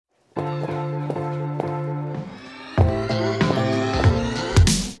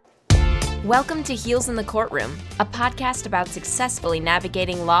Welcome to Heels in the Courtroom, a podcast about successfully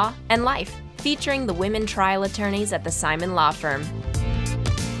navigating law and life, featuring the women trial attorneys at the Simon Law Firm.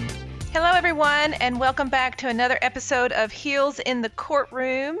 Hello, everyone, and welcome back to another episode of Heels in the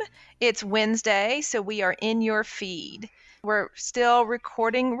Courtroom. It's Wednesday, so we are in your feed. We're still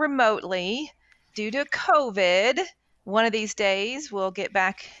recording remotely due to COVID. One of these days, we'll get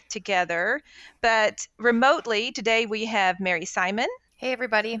back together. But remotely, today we have Mary Simon. Hey,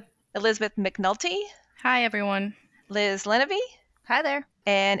 everybody. Elizabeth McNulty. Hi, everyone. Liz Lenevy. Hi there.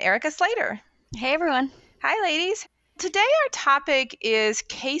 And Erica Slater. Hey, everyone. Hi, ladies. Today our topic is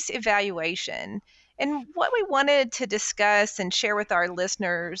case evaluation. And what we wanted to discuss and share with our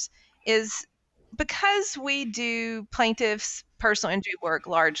listeners is because we do plaintiffs' personal injury work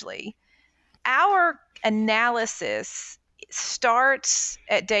largely, our analysis starts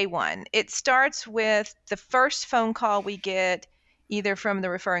at day one. It starts with the first phone call we get either from the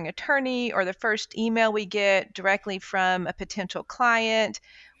referring attorney or the first email we get directly from a potential client.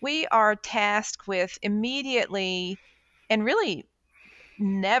 We are tasked with immediately and really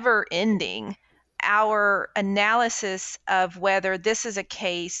never ending our analysis of whether this is a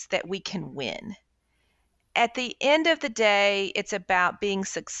case that we can win. At the end of the day, it's about being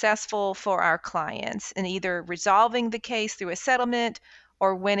successful for our clients and either resolving the case through a settlement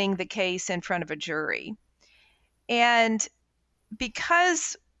or winning the case in front of a jury. And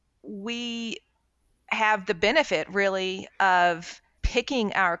because we have the benefit really of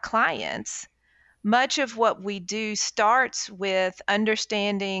picking our clients, much of what we do starts with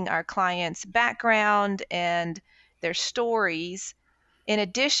understanding our client's background and their stories, in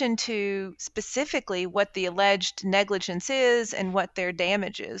addition to specifically what the alleged negligence is and what their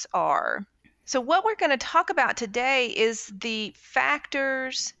damages are. So what we're going to talk about today is the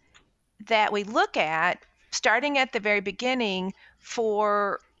factors that we look at starting at the very beginning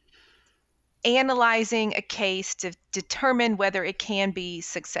for analyzing a case to determine whether it can be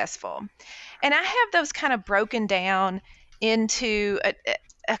successful. And I have those kind of broken down into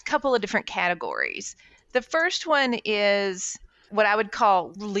a couple of different categories. The first one is what I would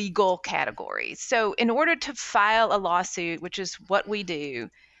call legal categories. So in order to file a lawsuit, which is what we do,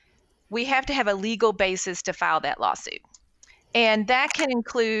 we have to have a legal basis to file that lawsuit. And that can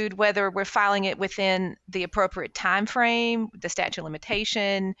include whether we're filing it within the appropriate time frame, the statute of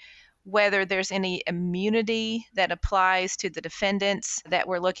limitation, whether there's any immunity that applies to the defendants that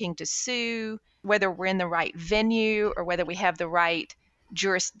we're looking to sue, whether we're in the right venue or whether we have the right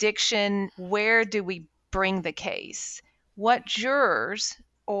jurisdiction. Where do we bring the case? What jurors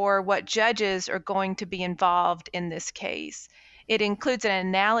or what judges are going to be involved in this case? It includes an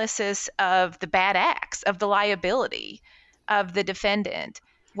analysis of the bad acts, of the liability of the defendant,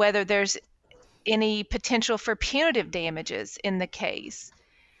 whether there's any potential for punitive damages in the case,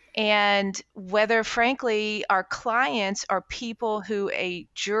 and whether, frankly, our clients are people who a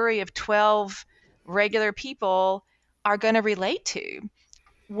jury of 12 regular people are going to relate to.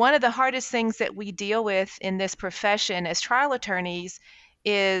 One of the hardest things that we deal with in this profession as trial attorneys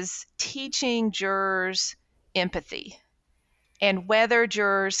is teaching jurors empathy and whether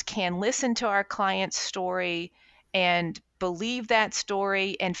jurors can listen to our client's story and believe that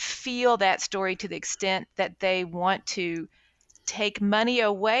story and feel that story to the extent that they want to take money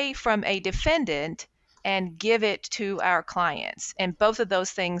away from a defendant and give it to our clients. And both of those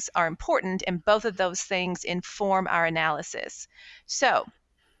things are important, and both of those things inform our analysis. So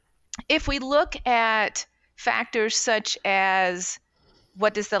if we look at factors such as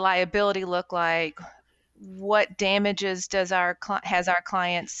what does the liability look like, what damages has our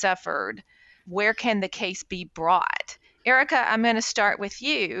client suffered, where can the case be brought? Erica, I'm going to start with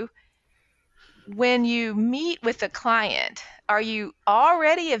you. When you meet with a client, are you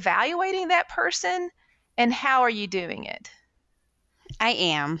already evaluating that person, and how are you doing it? I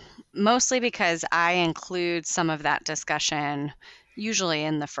am, mostly because I include some of that discussion usually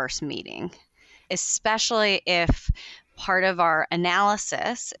in the first meeting, especially if part of our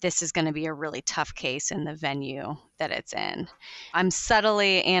analysis, this is going to be a really tough case in the venue that it's in. I'm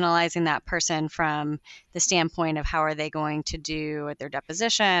subtly analyzing that person from the standpoint of how are they going to do at their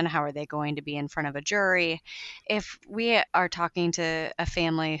deposition, how are they going to be in front of a jury. If we are talking to a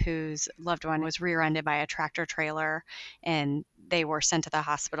family whose loved one was rear-ended by a tractor trailer and they were sent to the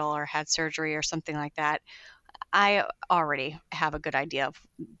hospital or had surgery or something like that, I already have a good idea of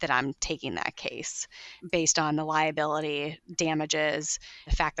that I'm taking that case based on the liability, damages,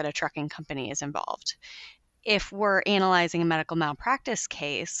 the fact that a trucking company is involved. If we're analyzing a medical malpractice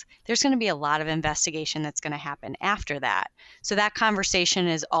case, there's going to be a lot of investigation that's going to happen after that. So that conversation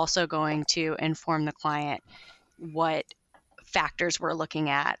is also going to inform the client what factors we're looking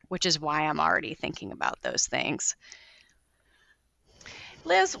at, which is why I'm already thinking about those things.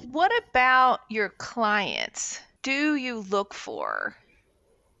 Liz, what about your clients do you look for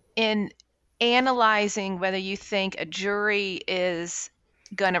in analyzing whether you think a jury is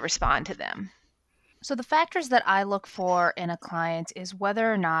going to respond to them? So the factors that I look for in a client is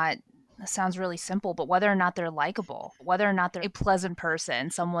whether or not, it sounds really simple, but whether or not they're likable, whether or not they're a pleasant person,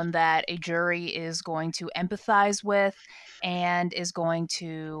 someone that a jury is going to empathize with and is going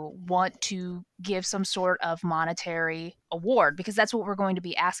to want to give some sort of monetary award, because that's what we're going to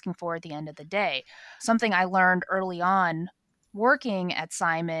be asking for at the end of the day. Something I learned early on working at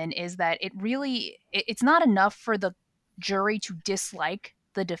Simon is that it's not enough for the jury to dislike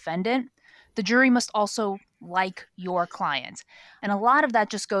the defendant. The jury must also like your client. And a lot of that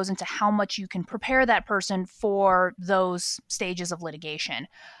just goes into how much you can prepare that person for those stages of litigation.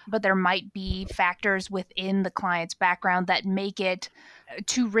 But there might be factors within the client's background that make it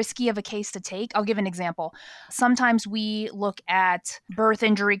too risky of a case to take. I'll give an example. Sometimes we look at birth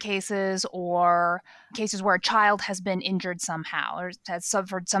injury cases or cases where a child has been injured somehow or has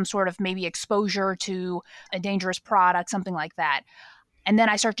suffered some sort of maybe exposure to a dangerous product, something like that. And then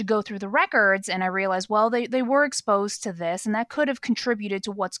I start to go through the records and I realize, well, they were exposed to this and that could have contributed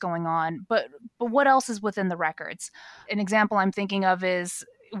to what's going on. But what else is within the records? An example I'm thinking of is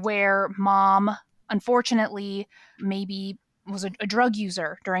where mom, unfortunately, maybe was a drug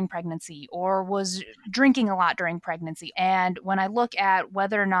user during pregnancy or was drinking a lot during pregnancy. And when I look at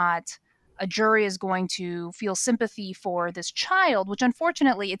whether or not a jury is going to feel sympathy for this child, which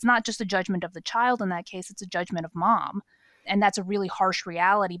unfortunately, it's not just a judgment of the child in that case, it's a judgment of mom. And that's a really harsh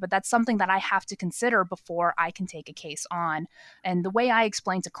reality, but that's something that I have to consider before I can take a case on. And the way I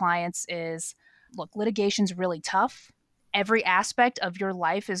explain to clients is, look, litigation's really tough. Every aspect of your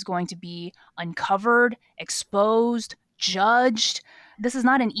life is going to be uncovered, exposed, judged. This is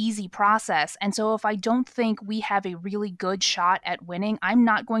not an easy process. And so if I don't think we have a really good shot at winning, I'm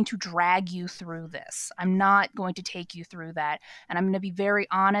not going to drag you through this. I'm not going to take you through that. And I'm going to be very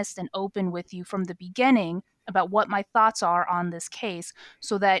honest and open with you from the beginning about what my thoughts are on this case,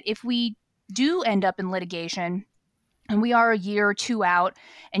 so that if we do end up in litigation and we are a year or two out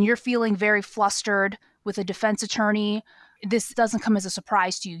and you're feeling very flustered with a defense attorney, this doesn't come as a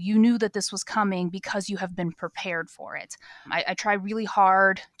surprise to you. You knew that this was coming because you have been prepared for it. I try really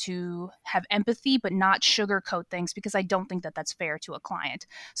hard to have empathy, but not sugarcoat things, because I don't think that that's fair to a client.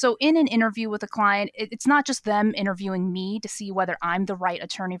 So in an interview with a client, it's not just them interviewing me to see whether I'm the right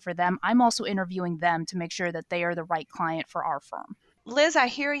attorney for them. I'm also interviewing them to make sure that they are the right client for our firm. Liz, I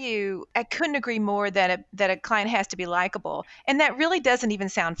hear you. I couldn't agree more that a client has to be likable. And that really doesn't even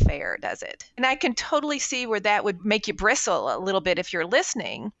sound fair, does it? And I can totally see where that would make you bristle a little bit if you're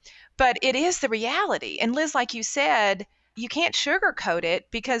listening. But it is the reality. And Liz, like you said, you can't sugarcoat it,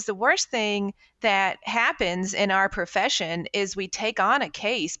 because the worst thing that happens in our profession is we take on a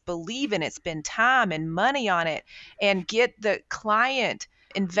case, believe in it, spend time and money on it, and get the client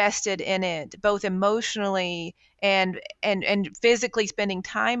invested in it, both emotionally and physically spending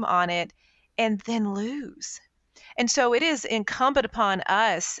time on it, and then lose. And so it is incumbent upon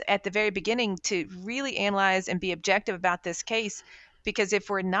us at the very beginning to really analyze and be objective about this case, because if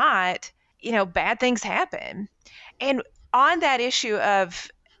we're not, bad things happen. And on that issue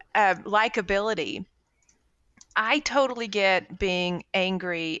of likability, I totally get being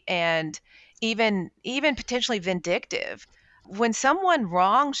angry and even potentially vindictive. When someone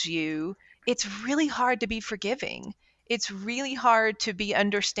wrongs you, it's really hard to be forgiving. It's really hard to be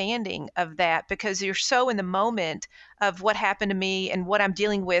understanding of that, because you're so in the moment of what happened to me and what I'm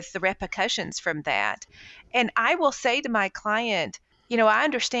dealing with, the repercussions from that. And I will say to my client, I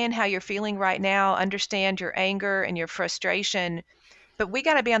understand how you're feeling right now, understand your anger and your frustration, but we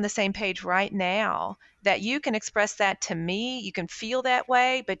got to be on the same page right now that you can express that to me. You can feel that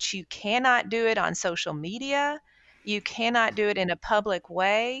way, but you cannot do it on social media. You cannot do it in a public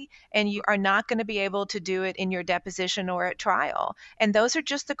way, and you are not going to be able to do it in your deposition or at trial. And those are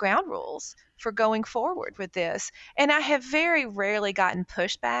just the ground rules for going forward with this. And I have very rarely gotten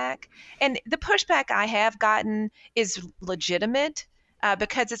pushback. And the pushback I have gotten is legitimate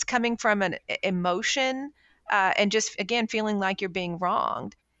because it's coming from an emotion and just, again, feeling like you're being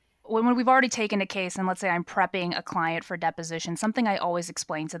wronged. When we've already taken a case, and let's say I'm prepping a client for deposition, something I always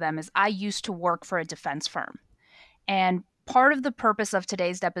explain to them is I used to work for a defense firm. And part of the purpose of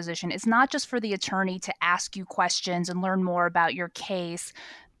today's deposition is not just for the attorney to ask you questions and learn more about your case.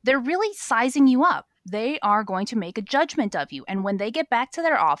 They're really sizing you up. They are going to make a judgment of you. And when they get back to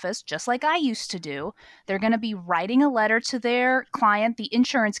their office, just like I used to do, they're going to be writing a letter to their client, the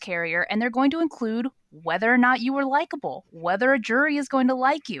insurance carrier, and they're going to include whether or not you were likable, whether a jury is going to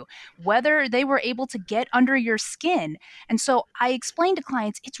like you, whether they were able to get under your skin. And so I explain to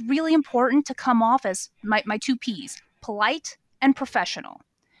clients it's really important to come off as my two P's, polite and professional.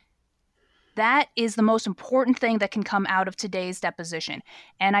 That is the most important thing that can come out of today's deposition.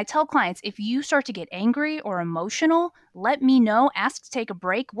 And I tell clients, if you start to get angry or emotional, let me know, ask to take a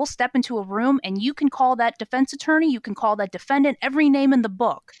break. We'll step into a room and you can call that defense attorney, you can call that defendant, every name in the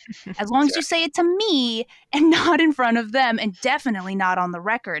book. As long as you say it to me and not in front of them, and definitely not on the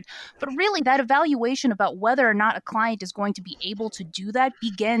record. But really, that evaluation about whether or not a client is going to be able to do that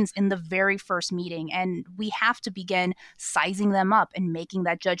begins in the very first meeting. And we have to begin sizing them up and making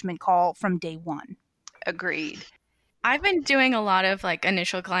that judgment call from day one. Agreed. I've been doing a lot of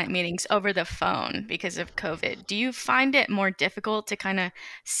initial client meetings over the phone because of COVID. Do you find it more difficult to kind of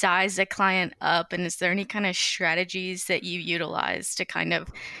size a client up? And is there any kind of strategies that you utilize to kind of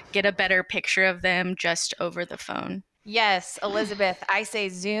get a better picture of them just over the phone? Yes, Elizabeth, I say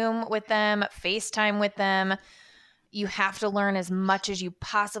Zoom with them, FaceTime with them. You have to learn as much as you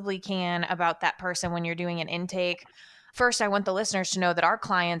possibly can about that person when you're doing an intake. First, I want the listeners to know that our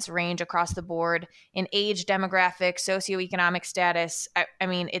clients range across the board in age, demographic, socioeconomic status. I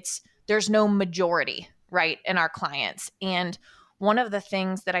mean, there's no majority, right, in our clients. And one of the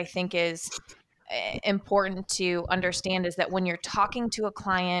things that I think is important to understand is that when you're talking to a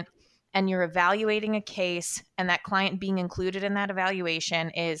client and you're evaluating a case, and that client being included in that evaluation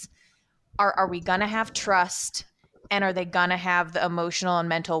is, are we going to have trust, and are they going to have the emotional and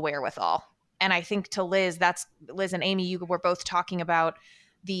mental wherewithal? And I think to Liz, that's Liz and Amy, you were both talking about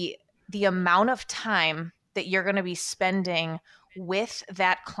the amount of time that you're going to be spending with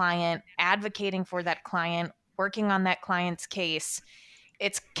that client, advocating for that client, working on that client's case.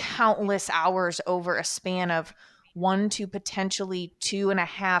 It's countless hours over a span of 1 to potentially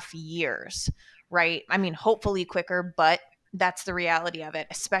 2.5 years, right? I mean, hopefully quicker, but that's the reality of it,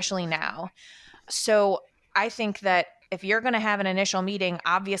 especially now. So I think that if you're going to have an initial meeting,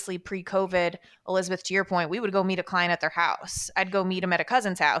 obviously pre-COVID, Elizabeth, to your point, we would go meet a client at their house. I'd go meet them at a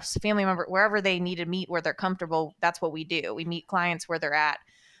cousin's house, family member, wherever they need to meet, where they're comfortable. That's what we do. We meet clients where they're at.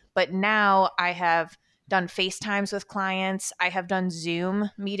 But now I have done FaceTimes with clients. I have done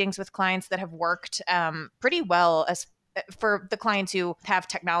Zoom meetings with clients that have worked pretty well as for the clients who have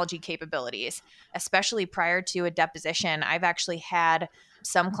technology capabilities, especially prior to a deposition. I've actually had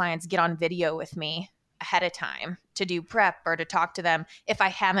some clients get on video with me ahead of time to do prep or to talk to them if I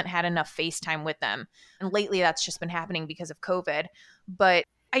haven't had enough FaceTime with them. And lately that's just been happening because of COVID. But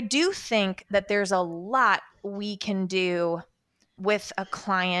I do think that there's a lot we can do with a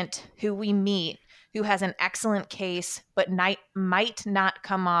client who we meet who has an excellent case, but might not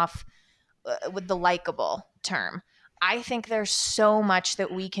come off with the likable term. I think there's so much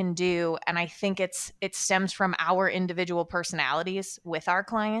that we can do. And I think it stems from our individual personalities with our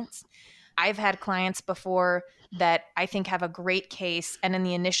clients. I've had clients before that I think have a great case, and in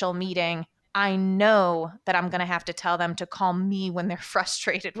the initial meeting, I know that I'm going to have to tell them to call me when they're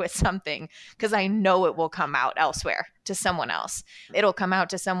frustrated with something, because I know it will come out elsewhere to someone else. It'll come out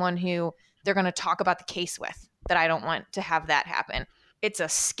to someone who they're going to talk about the case with, that I don't want to have that happen. It's a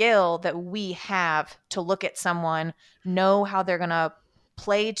skill that we have to look at someone, know how they're going to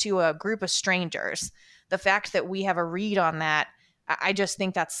play to a group of strangers. The fact that we have a read on that, I just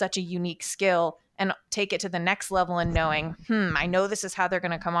think that's such a unique skill, and take it to the next level in knowing, I know this is how they're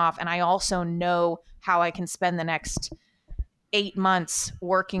going to come off. And I also know how I can spend the next 8 months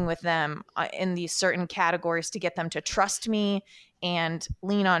working with them in these certain categories to get them to trust me and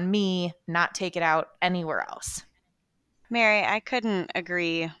lean on me, not take it out anywhere else. Mary, I couldn't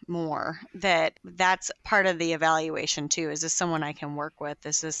agree more that that's part of the evaluation too. Is this someone I can work with?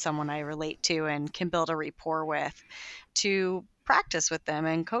 Is this someone I relate to and can build a rapport with, to practice with them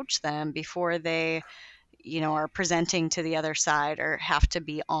and coach them before they, are presenting to the other side or have to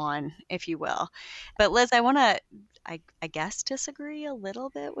be on, if you will. But Liz, I want to, I guess, disagree a little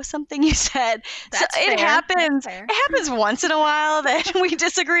bit with something you said. That's so fair. It happens. That's fair. It happens once in a while that we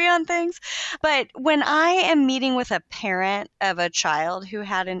disagree on things. But when I am meeting with a parent of a child who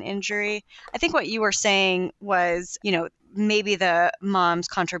had an injury, I think what you were saying was, maybe the mom's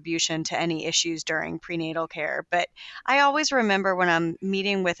contribution to any issues during prenatal care. But I always remember when I'm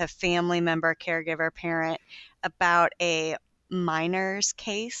meeting with a family member, caregiver, parent about a minor's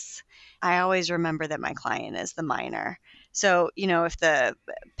case, I always remember that my client is the minor. So, if the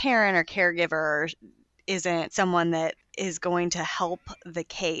parent or caregiver isn't someone that is going to help the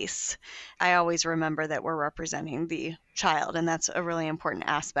case, I always remember that we're representing the child. And that's a really important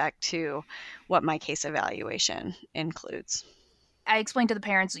aspect to what my case evaluation includes. I explained to the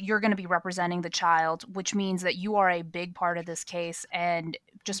parents, you're going to be representing the child, which means that you are a big part of this case, and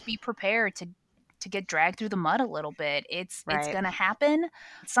just be prepared to get dragged through the mud a little bit. It's Right. going to happen.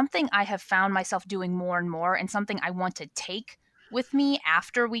 Something I have found myself doing more and more, and something I want to take with me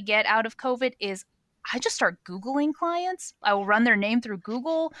after we get out of COVID, is I just start Googling clients. I will run their name through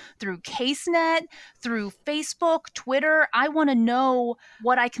Google, through CaseNet, through Facebook, Twitter. I want to know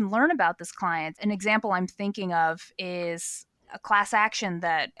what I can learn about this client. An example I'm thinking of is a class action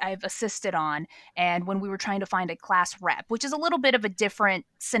that I've assisted on, and when we were trying to find a class rep, which is a little bit of a different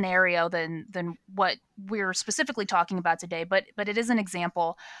scenario than what we're specifically talking about today, but it is an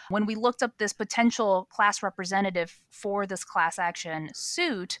example. When we looked up this potential class representative for this class action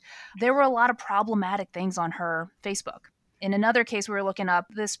suit, there were a lot of problematic things on her Facebook. In another case, we were looking up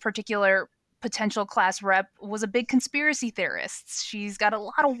this particular potential class rep was a big conspiracy theorist. She's got a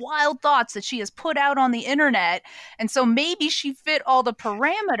lot of wild thoughts that she has put out on the internet. And so maybe she fit all the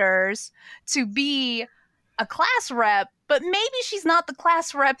parameters to be a class rep, but maybe she's not the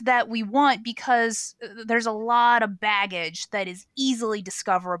class rep that we want, because there's a lot of baggage that is easily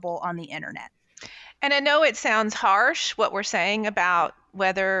discoverable on the internet. And I know it sounds harsh what we're saying about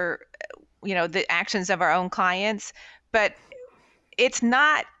whether, the actions of our own clients, but it's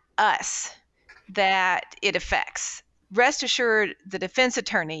not us that it affects. Rest assured, the defense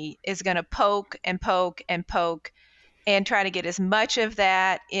attorney is going to poke and poke and poke and try to get as much of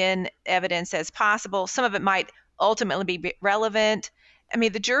that in evidence as possible. Some of it might ultimately be relevant. I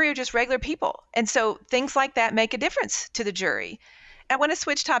mean, the jury are just regular people. And so things like that make a difference to the jury. I want to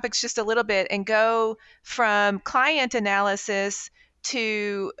switch topics just a little bit and go from client analysis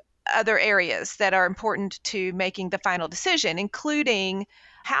to other areas that are important to making the final decision, including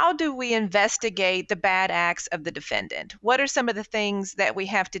how do we investigate the bad acts of the defendant? What are some of the things that we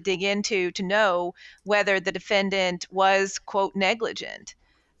have to dig into to know whether the defendant was, quote, negligent?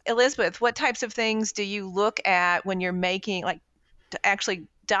 Elizabeth, what types of things do you look at when you're making, actually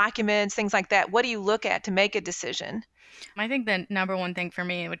documents, things like that? What do you look at to make a decision? I think the number one thing for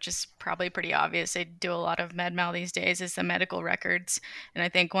me, which is probably pretty obvious, I do a lot of med mal these days, is the medical records. And I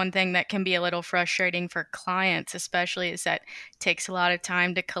think one thing that can be a little frustrating for clients, especially, is that it takes a lot of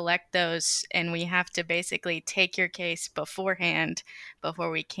time to collect those. And we have to basically take your case beforehand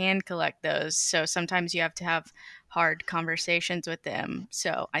before we can collect those. So sometimes you have to have hard conversations with them.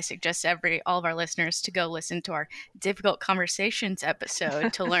 So I suggest all of our listeners to go listen to our difficult conversations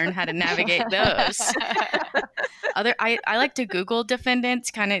episode to learn how to navigate those. I like to Google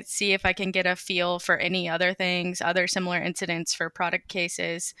defendants, kind of see if I can get a feel for any other things, other similar incidents for product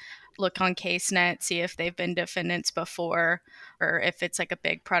cases. Look on CaseNet, see if they've been defendants before, or if it's like a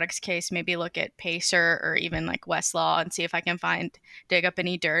big products case, maybe look at Pacer or even like Westlaw and see if I can dig up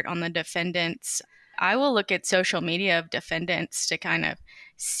any dirt on the defendants. I will look at social media of defendants to kind of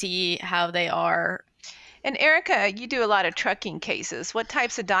see how they are. And Erica, you do a lot of trucking cases. What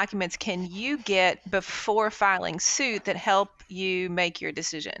types of documents can you get before filing suit that help you make your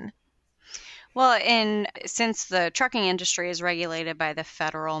decision? Well, since the trucking industry is regulated by the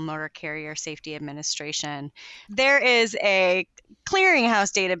Federal Motor Carrier Safety Administration, there is a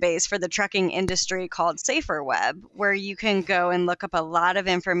clearinghouse database for the trucking industry called SaferWeb, where you can go and look up a lot of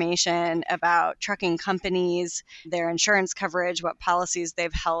information about trucking companies, their insurance coverage, what policies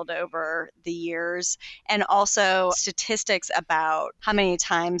they've held over the years, and also statistics about how many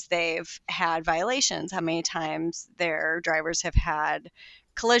times they've had violations, how many times their drivers have had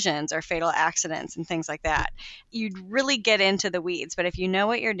collisions or fatal accidents and things like that. You'd really get into the weeds, but if you know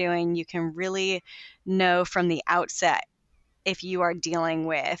what you're doing, you can really know from the outset if you are dealing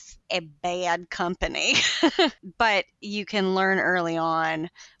with a bad company. But you can learn early on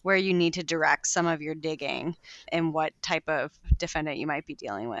where you need to direct some of your digging and what type of defendant you might be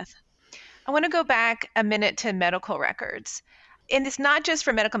dealing with. I want to go back a minute to medical records. And it's not just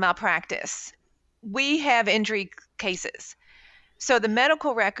for medical malpractice. We have injury cases. So the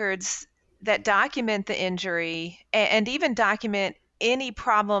medical records that document the injury and even document any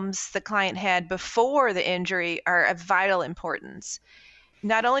problems the client had before the injury are of vital importance.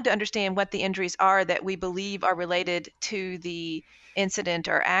 Not only to understand what the injuries are that we believe are related to the incident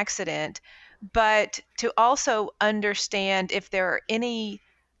or accident, but to also understand if there are any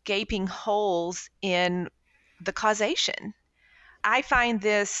gaping holes in the causation. I find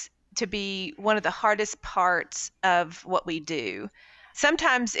this to be one of the hardest parts of what we do.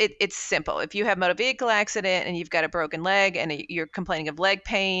 Sometimes it's simple. If you have a motor vehicle accident and you've got a broken leg and you're complaining of leg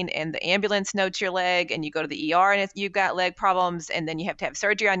pain and the ambulance notes your leg and you go to the ER and you've got leg problems and then you have to have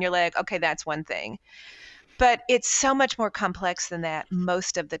surgery on your leg, okay, that's one thing. But it's so much more complex than that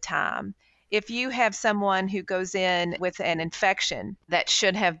most of the time. If you have someone who goes in with an infection that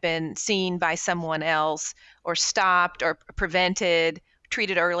should have been seen by someone else or stopped or prevented,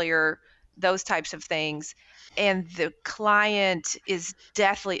 treated earlier, those types of things, and the client is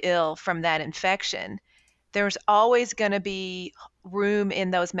deathly ill from that infection, there's always going to be room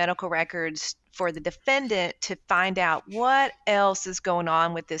in those medical records for the defendant to find out what else is going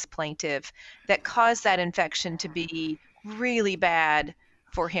on with this plaintiff that caused that infection to be really bad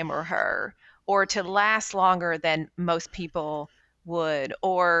for him or her, or to last longer than most people would,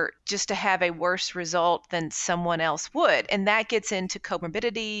 or just to have a worse result than someone else would. And that gets into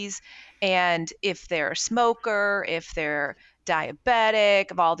comorbidities, and if they're a smoker, if they're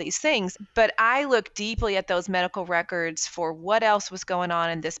diabetic, of all these things. But I look deeply at those medical records for what else was going on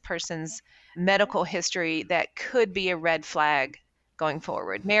in this person's medical history that could be a red flag going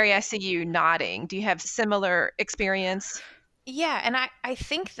forward. Mary, I see you nodding. Do you have similar experience? Yeah, and I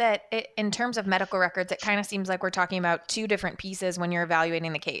think that in terms of medical records, it kind of seems like we're talking about two different pieces when you're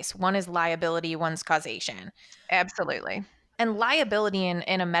evaluating the case. One is liability, one's causation. Absolutely. And liability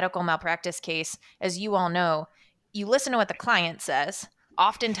in a medical malpractice case, as you all know, you listen to what the client says.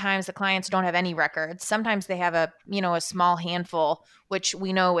 Oftentimes the clients don't have any records. Sometimes they have a small handful, which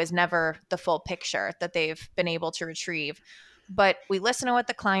we know is never the full picture that they've been able to retrieve. But we listen to what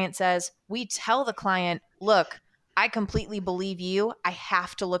the client says. We tell the client, look, I completely believe you. I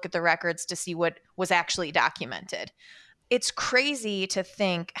have to look at the records to see what was actually documented. It's crazy to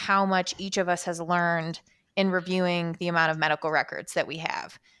think how much each of us has learned in reviewing the amount of medical records that we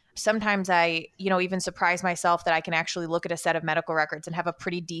have. Sometimes I, even surprise myself that I can actually look at a set of medical records and have a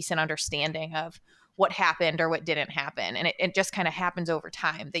pretty decent understanding of what happened or what didn't happen. And it just kind of happens over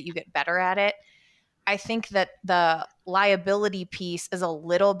time that you get better at it. I think that the liability piece is a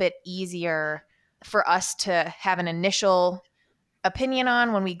little bit easier for us to have an initial opinion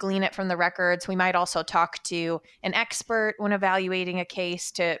on when we glean it from the records. We might also talk to an expert when evaluating a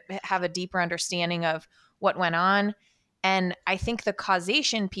case to have a deeper understanding of what went on. And I think the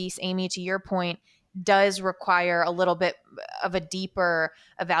causation piece, Amy, to your point, does require a little bit of a deeper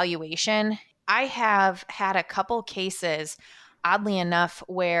evaluation. I have had a couple cases, oddly enough,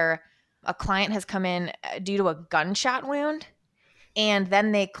 where a client has come in due to a gunshot wound, and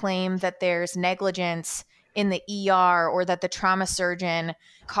then they claim that there's negligence in the ER or that the trauma surgeon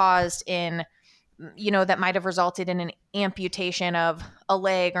caused that might have resulted in an amputation of a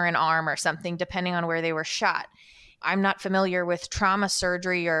leg or an arm or something, depending on where they were shot. I'm not familiar with trauma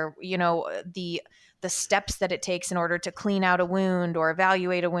surgery or, the steps that it takes in order to clean out a wound or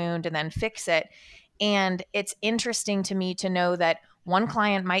evaluate a wound and then fix it. And it's interesting to me to know that one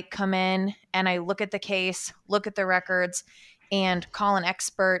client might come in and I look at the case, look at the records, and call an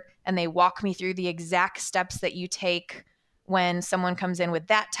expert, and they walk me through the exact steps that you take when someone comes in with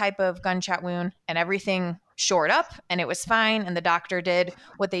that type of gunshot wound, and everything shored up and it was fine. And the doctor did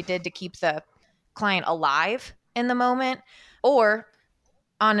what they did to keep the client alive in the moment. Or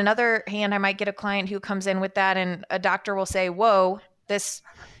on another hand, I might get a client who comes in with that and a doctor will say, whoa, this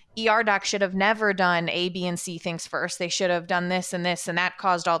ER doc should have never done A, B, and C things first. They should have done this, and that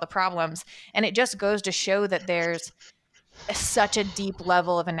caused all the problems. And it just goes to show that there's such a deep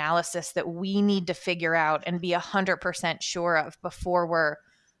level of analysis that we need to figure out and be 100% sure of before we're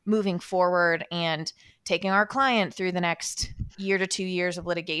moving forward and taking our client through the next year to 2 years of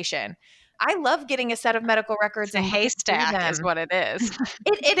litigation. I love getting a set of medical records. A haystack is what it is.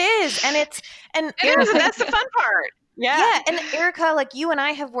 It is. And it is, and that's the fun part. Yeah. And Erica, like you and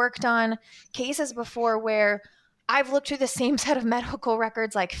I have worked on cases before where I've looked through the same set of medical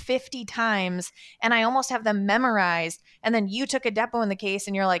records like 50 times and I almost have them memorized. And then you took a depo in the case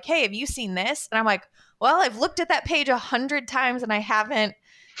and you're like, hey, have you seen this? And I'm like, well, I've looked at that page 100 times and I haven't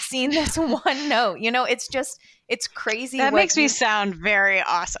seen this one note. It's crazy. That makes me sound very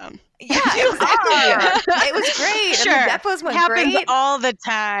awesome. Yeah, exactly. It was great. Sure. And the depots went Happens great. all the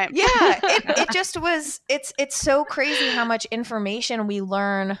time. Yeah, it just was, it's so crazy how much information we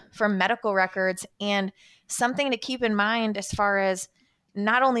learn from medical records, and something to keep in mind as far as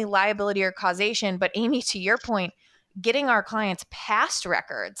not only liability or causation, but Amy, to your point, getting our clients past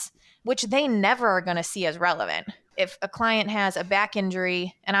records, which they never are going to see as relevant. If a client has a back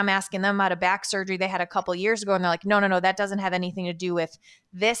injury and I'm asking them about a back surgery they had a couple years ago, and they're like, no, that doesn't have anything to do with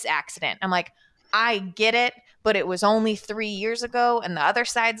this accident. I'm like, I get it, but it was only 3 years ago and the other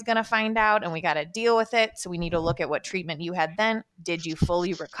side's going to find out and we got to deal with it. So we need to look at what treatment you had then. Did you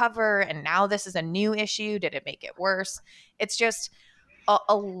fully recover? And now this is a new issue. Did it make it worse? It's just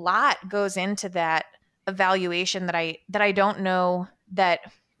a lot goes into that evaluation that I don't know that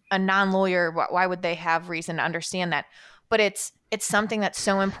a non-lawyer, why would they have reason to understand that? but it's something that's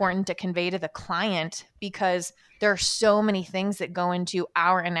so important to convey to the client, because there are so many things that go into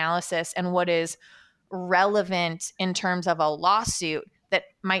our analysis and what is relevant in terms of a lawsuit that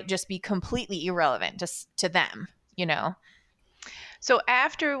might just be completely irrelevant just to them, you know? So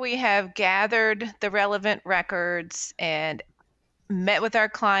after we have gathered the relevant records and met with our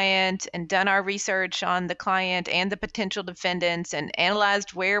client and done our research on the client and the potential defendants and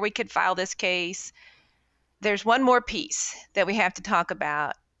analyzed where we could file this case, there's one more piece that we have to talk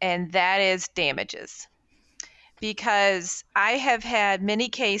about, and that is damages. Because I have had many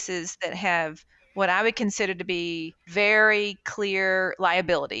cases that have what I would consider to be very clear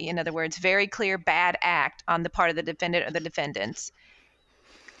liability. In other words, very clear bad act on the part of the defendant or the defendants.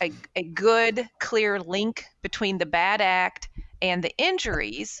 A good, clear link between the bad act and the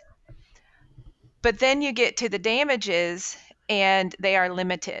injuries. But then you get to the damages and they are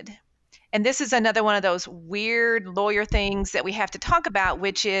limited. And this is another one of those weird lawyer things that we have to talk about,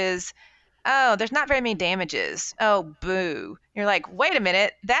 which is, oh, there's not very many damages. Oh, boo. You're like, wait a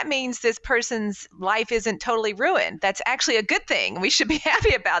minute. That means this person's life isn't totally ruined. That's actually a good thing. We should be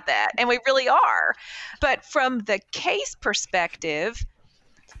happy about that. And we really are. But from the case perspective,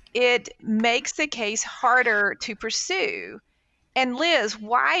 it makes the case harder to pursue. And Liz,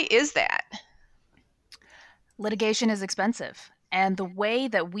 why is that? Litigation is expensive. And the way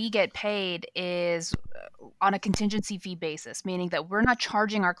that we get paid is on a contingency fee basis, meaning that we're not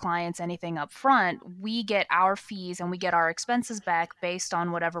charging our clients anything up front. We get our fees and we get our expenses back based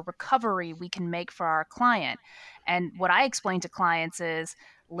on whatever recovery we can make for our client. And what I explain to clients is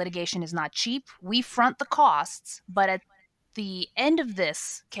litigation is not cheap. We front the costs, but at the end of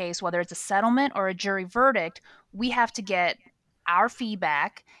this case, whether it's a settlement or a jury verdict, we have to get our fee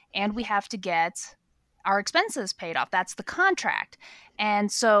back and we have to get our expenses paid off. That's the contract.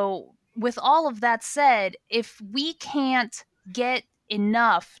 And so with all of that said, if we can't get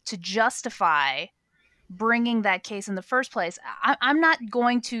enough to justify bringing that case in the first place, I'm not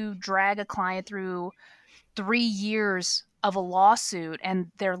going to drag a client through 3 years of a lawsuit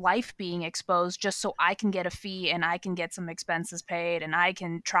and their life being exposed just so I can get a fee and I can get some expenses paid and I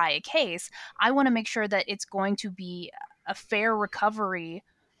can try a case. I want to make sure that it's going to be a fair recovery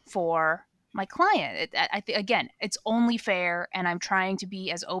for my client. Again, it's only fair, and I'm trying to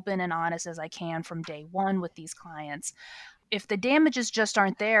be as open and honest as I can from day one with these clients. If the damages just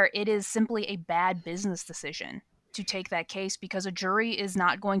aren't there, it is simply a bad business decision to take that case because a jury is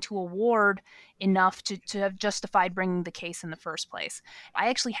not going to award enough to have justified bringing the case in the first place. I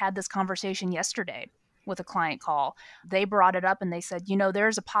actually had this conversation yesterday with a client call. They brought it up and they said,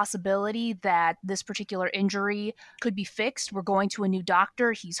 there's a possibility that this particular injury could be fixed. We're going to a new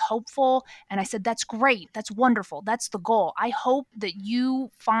doctor. He's hopeful. And I said, that's great. That's wonderful. That's the goal. I hope that you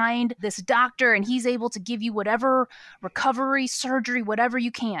find this doctor and he's able to give you whatever recovery, surgery, whatever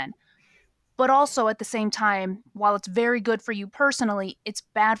you can. But also at the same time, while it's very good for you personally, it's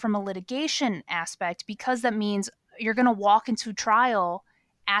bad from a litigation aspect because that means you're going to walk into trial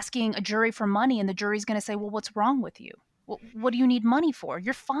asking a jury for money and the jury's going to say, well, what's wrong with you? What do you need money for?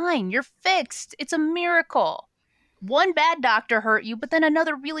 You're fine. You're fixed. It's a miracle. One bad doctor hurt you, but then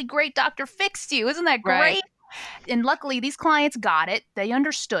another really great doctor fixed you. Isn't that great? Right. And luckily, these clients got it. They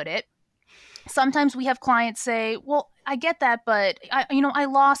understood it. Sometimes we have clients say, well, I get that, but I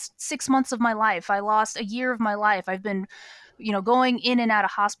lost 6 months of my life. I lost a year of my life. I've been, going in and out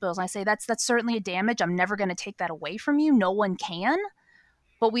of hospitals. And I say, that's certainly a damage. I'm never going to take that away from you. No one can.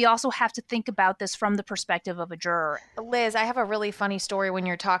 But we also have to think about this from the perspective of a juror. Liz, I have a really funny story when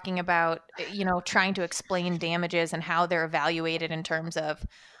you're talking about, trying to explain damages and how they're evaluated in terms of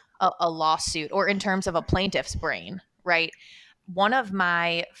a lawsuit or in terms of a plaintiff's brain, right? One of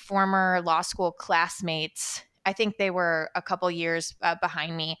my former law school classmates, I think they were a couple years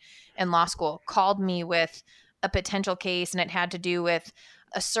behind me in law school, called me with a potential case, and it had to do with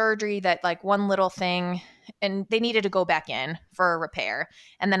a surgery that one little thing, and they needed to go back in for a repair,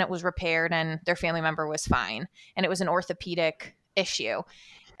 and then it was repaired and their family member was fine, and it was an orthopedic issue.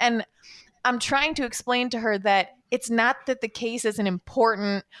 And I'm trying to explain to her that it's not that the case isn't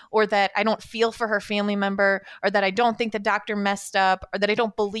important or that I don't feel for her family member or that I don't think the doctor messed up or that I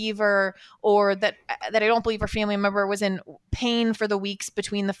don't believe her or that I don't believe her family member was in pain for the weeks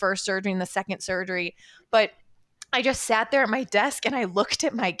between the first surgery and the second surgery. But I just sat there at my desk and I looked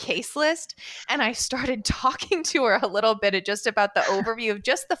at my case list and I started talking to her a little bit just about the overview of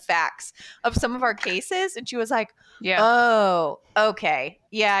just the facts of some of our cases. And she was like, yeah. Oh, okay.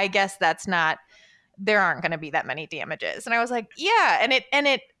 Yeah, I guess that's not there aren't going to be that many damages. And I was like, yeah.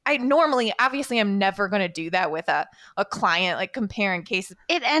 I normally, obviously, I'm never going to do that with a client, like comparing cases.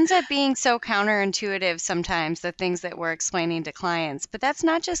 It ends up being so counterintuitive sometimes, the things that we're explaining to clients, but that's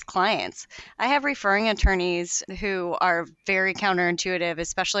not just clients. I have referring attorneys who are very counterintuitive,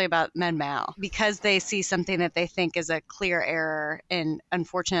 especially about med-mal, because they see something that they think is a clear error, and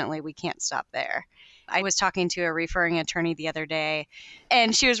unfortunately, we can't stop there. I was talking to a referring attorney the other day,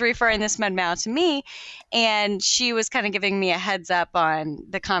 and she was referring this med-mal to me, and she was kind of giving me a heads up on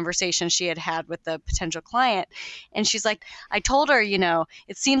the conversation she had had with the potential client. And she's like, I told her,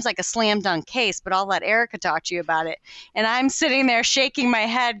 it seems like a slam dunk case, but I'll let Erica talk to you about it. And I'm sitting there shaking my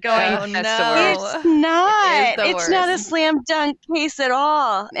head going, oh, That's no. the it's not. It is the It's not a worst. slam dunk case at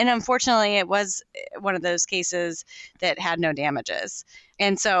all. And unfortunately, it was one of those cases that had no damages.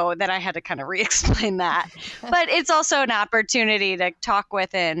 And so that I had to kind of re-explain that. But it's also an opportunity to talk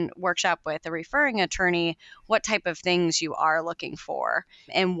with and workshop with a referring attorney what type of things you are looking for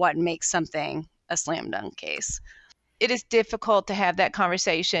and what makes something a slam dunk case. It is difficult to have that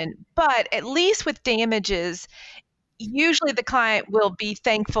conversation, but at least with damages, usually the client will be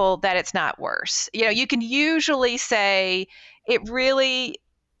thankful that it's not worse. You can usually say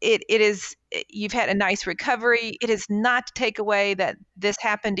it is, you've had a nice recovery. It is not to take away that this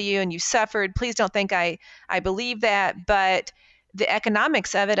happened to you and you suffered. Please don't think I believe that, but the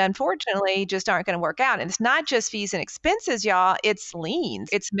economics of it, unfortunately, just aren't going to work out. And it's not just fees and expenses, y'all. It's liens.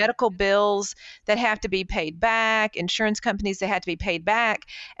 It's medical bills that have to be paid back, insurance companies that have to be paid back.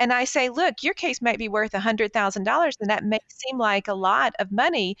 And I say, look, your case might be worth $100,000, and that may seem like a lot of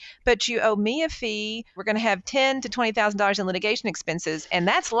money, but you owe me a fee. We're going to have $10,000 to $20,000 in litigation expenses, and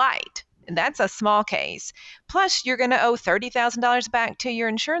that's light. And that's a small case. Plus, you're going to owe $30,000 back to your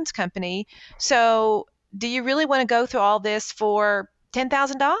insurance company. So do you really want to go through all this for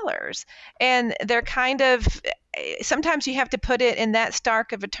 $10,000? And they're kind of, sometimes you have to put it in that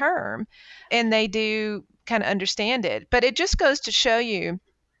stark of a term, and they do kind of understand it. But it just goes to show you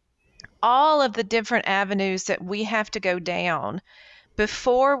all of the different avenues that we have to go down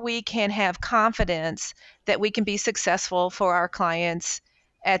before we can have confidence that we can be successful for our clients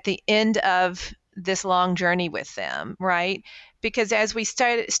at the end of this long journey with them, right? Because as we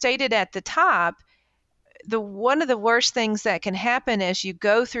stated at the top, one of the worst things that can happen as you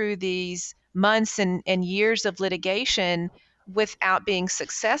go through these months and years of litigation without being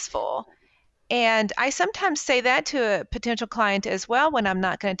successful. And I sometimes say that to a potential client as well when I'm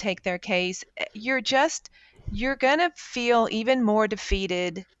not going to take their case. You're going to feel even more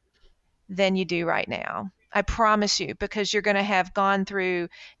defeated than you do right now. I promise you, because you're going to have gone through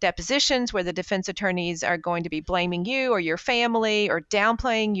depositions where the defense attorneys are going to be blaming you or your family or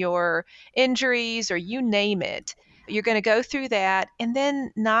downplaying your injuries or you name it. You're going to go through that and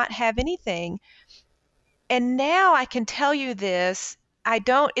then not have anything. And now I can tell you this,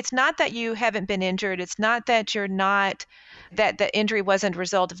 it's not that you haven't been injured. It's not that that the injury wasn't a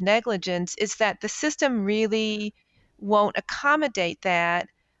result of negligence. It's that the system really won't accommodate that.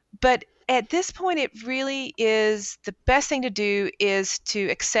 But at this point, it really is the best thing to do is to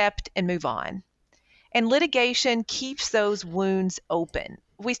accept and move on. And litigation keeps those wounds open.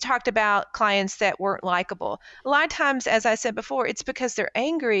 We talked about clients that weren't likable. A lot of times, as I said before, it's because they're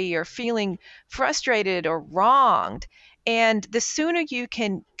angry or feeling frustrated or wronged. And the sooner you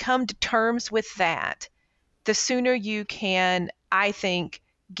can come to terms with that, the sooner you can, I think,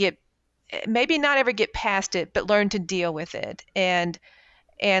 maybe not ever get past it, but learn to deal with it and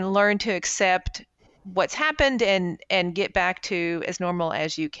learn to accept what's happened and get back to as normal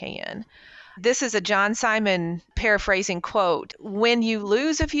as you can. This is a John Simon paraphrasing quote. When you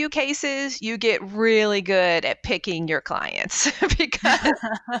lose a few cases, you get really good at picking your clients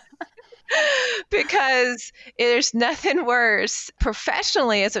because there's nothing worse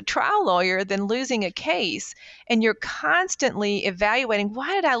professionally as a trial lawyer than losing a case. And you're constantly evaluating,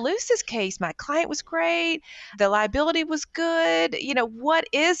 why did I lose this case? My client was great. The liability was good. What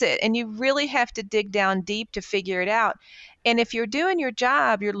is it? And you really have to dig down deep to figure it out. And if you're doing your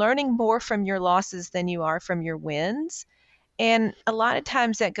job, you're learning more from your losses than you are from your wins. And a lot of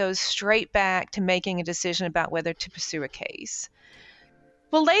times that goes straight back to making a decision about whether to pursue a case.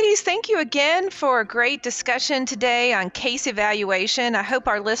 Well, ladies, thank you again for a great discussion today on case evaluation. I hope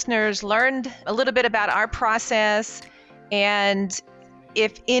our listeners learned a little bit about our process. And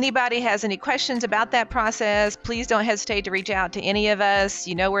if anybody has any questions about that process, please don't hesitate to reach out to any of us.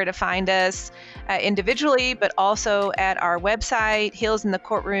 You know where to find us individually, but also at our website,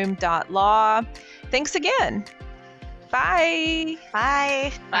 heelsinthecourtroom.law. Thanks again. Bye.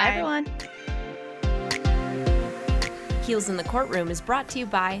 Bye. Bye, everyone. Heels in the Courtroom is brought to you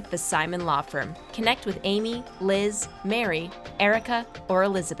by the Simon Law Firm. Connect with Amy, Liz, Mary, Erica, or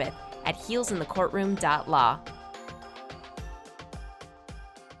Elizabeth at heelsinthecourtroom.law.